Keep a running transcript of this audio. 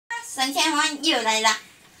沈天欢又来了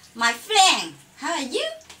 ，My friend，How are you？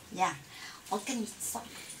 呀、我跟你说，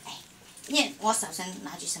因为我手上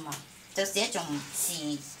拿住什么，就是一种是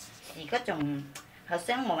嗰種，好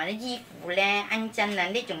像我們的衣服咧，安真啊，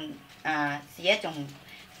呢種是一種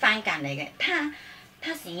番梘嚟嘅，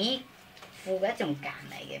它是衣服嘅一種梘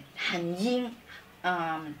嚟嘅，很硬，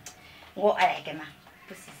我愛嚟嘅嘛，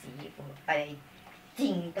不是洗衣服，愛嚟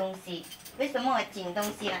淨東西。為什麼我淨東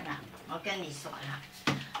西啦？我跟你說啦，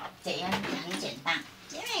這樣很簡單，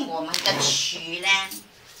因為我們的廚咧，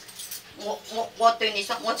我對你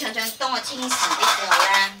說，我常常當我清洗的時候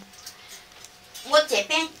咧，我這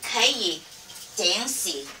邊可以這樣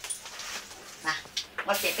洗，嗱，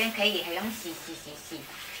我這邊可以係咁洗，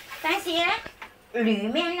但是咧，裏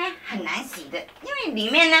面咧很難洗的，因為裏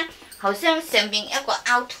面呢，好像上邊有個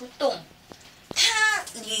凹凸洞，它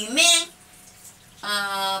裏面，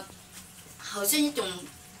好像一種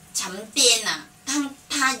沉澱啊，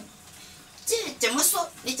它即係怎麼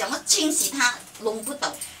說？你怎麼清洗它弄不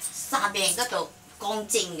到下邊嗰度乾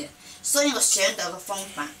淨嘅，所以我想到個方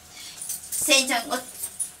法。現在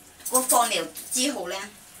我放了之後呢，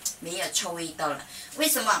沒有臭味道了。為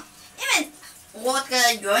什麼？因為我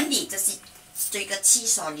的原理就是這個廁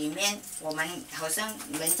所裡面，我們好像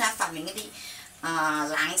人家發明嗰啲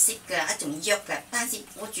藍色嘅一種藥嘅，但是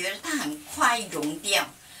我覺得它很快溶掉。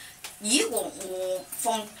如果我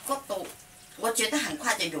放嗰度，我覺得很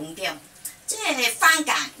快就溶掉。即係番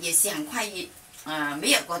梘也是很快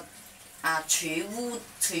沒有個除污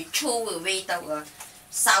除臭嘅味道嘅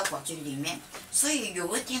效果在裡面。所以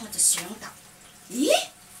有一天我就想到，咦，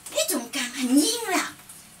呢種梘很硬啦，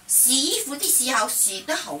洗衣服的時候洗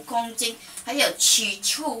得好乾淨，還有除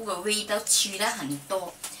臭嘅味道除得很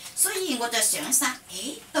多。所以我就想下，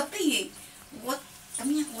倒不如我咁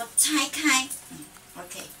樣我拆開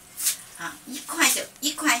，OK。一塊就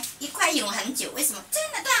一塊用很久，為什麼？真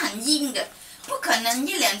的它很硬的，不可能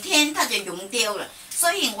一兩天它就溶掉了。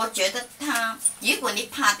所以我覺得它，如果你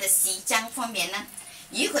怕的洗漿方面呢，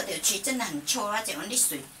如果條柱真的很臭啦，就用啲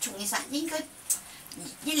水沖一下，應該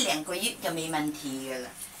一兩個月就沒問題嘅啦。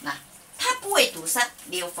嗱，它不會堵塞，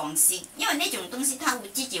你要放心，因為呢種東西它會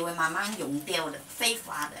自己會慢慢溶掉的，揮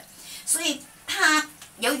發的。所以它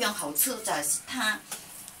有樣好處就是它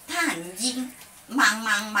很硬。慢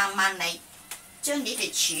慢嚟將你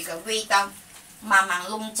哋廚嘅味道慢慢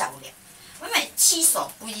弄走了，因為廁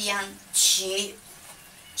所不一樣，廚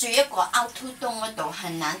住一個凹凸洞嗰度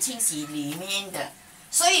很難清洗裡面的，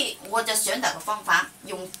所以我就想到個方法，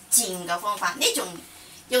用淨嘅方法。呢種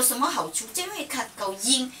有什麼好處？因為它夠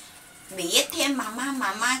硬，每一天慢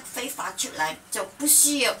慢揮發出來，就不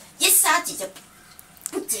需要一下子就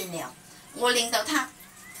不見了。我令到它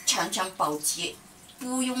常常保持，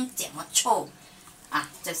不用這麼臭。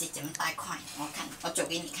就是這麼大塊，我做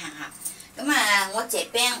給你看下。咁我這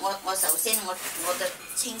邊我首先我就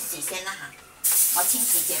清洗先啦嚇，我清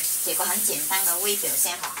洗這個很簡單嘅微表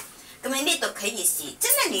先嚇。咁呢度可以洗，真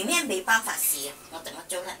係裡面沒辦法洗，我怎麼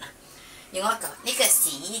做呢？用我講呢個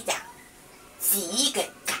洗衣嘅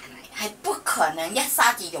梘係不可能一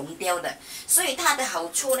下子溶掉的，所以它的好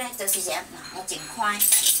處呢就是這樣，我整塊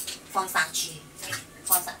放上去，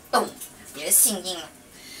咚，也是幸運了。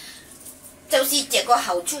就是這個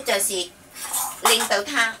好處就是令到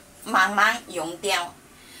它慢慢溶掉，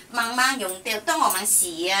當我們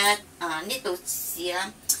洗呢度洗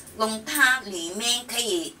弄它裡面可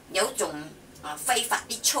以有種揮發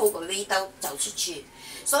啲臭嘅味道走出去。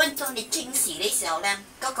所以當你清洗的時候呢，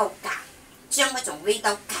嗰個梘將嗰種味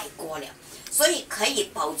道蓋過了，所以可以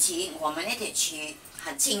保持我們呢條廚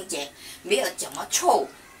很清潔，沒有這麼臭。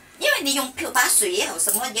因為你用漂白水也好，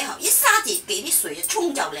什麼也好，一下子給啲水就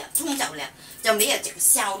沖走了，就沒有這個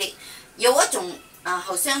效力。有一種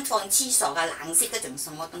好像放廁所嘅藍色嗰種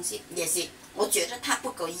什麼東西，也是我覺得它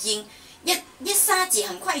不夠硬，一下子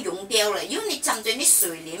很快溶掉了。如果你浸在啲水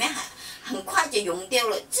裡面，很快就溶掉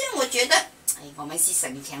了。這樣我覺得，我們是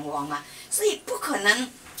省錢王嘛，所以不可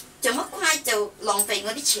能這麼快就浪費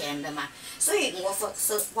我啲錢的嘛。所以我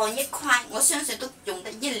放一塊，我相信都用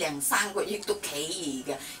得1-3個月都可以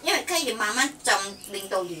嘅，因為可以慢慢浸，令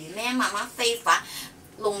到裡面慢慢揮發，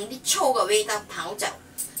弄啲臭嘅味道跑走。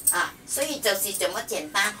所以就是這麼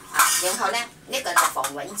簡單。然後呢，呢個就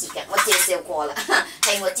防蚊子嘅，我介紹過啦，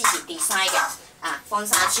係我自己 design 嘅。放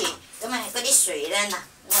下去，咁嗰啲水呢，嗱，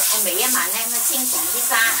我每一晚呢清洗一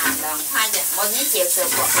下2塊嘅，我已經介紹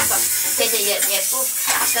過，這個也不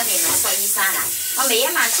跟你們說一下啦。我每一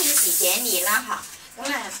晚清洗這裡啦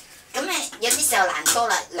咁有啲時候懶惰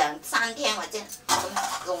啦，2-3天或者咁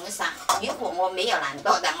弄一下。如果我沒有懶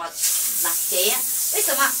惰，但我這樣，為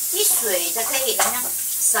什麼啲水就可以咁樣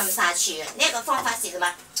滲下去？呢個方法是什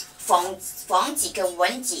麼？防止嘅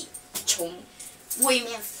蚊子从外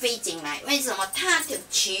面飞进来。为什么？它的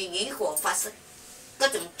蛆如果发生各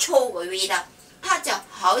种臭的味道，它就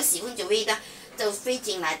好喜欢这味道，就飞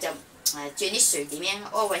进来就捐啲水里面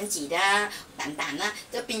屙蚊子的等等啦，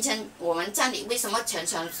就变成我们这里为什么常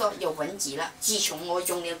常说有蚊子了？自从我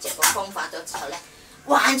用了这个方法之后呢，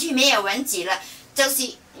完全没有蚊子了。就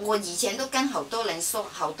是我以前都跟好多人说，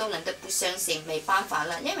好多人都不相信，没办法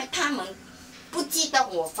了，因为他们不知道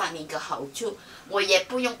我发明的好处，我也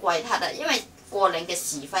不用怪他的，因为个人的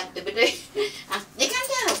习惯，对不对？啊，你看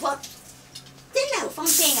这好方，真的好方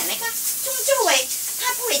便啊！你看，中周围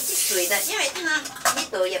它不会积水的，因为它呢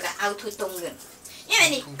度有个凹凸洞的。因为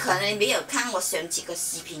你可能没有看我上次个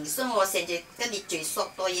视频，所以我现在跟你再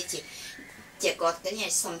说多一次。结果等於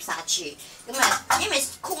滲下去，咁啊，因為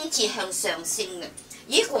空氣向上升嘅。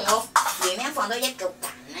如果我裏面放到一嚿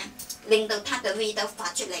蛋呢，令到它的味道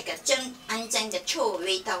發出嚟嘅，將真正嘅臭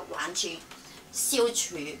味道完全消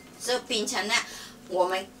除，所以變成呢，我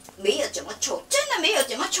們沒有這麼臭，真的沒有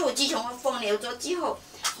這麼臭。自從我放了咗之後，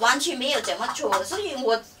完全沒有這麼臭，所以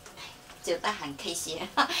我覺得很開心，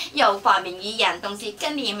又發明一樣東西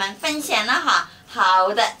跟你們分享了哈。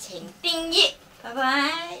好的，請訂閱，拜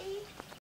拜。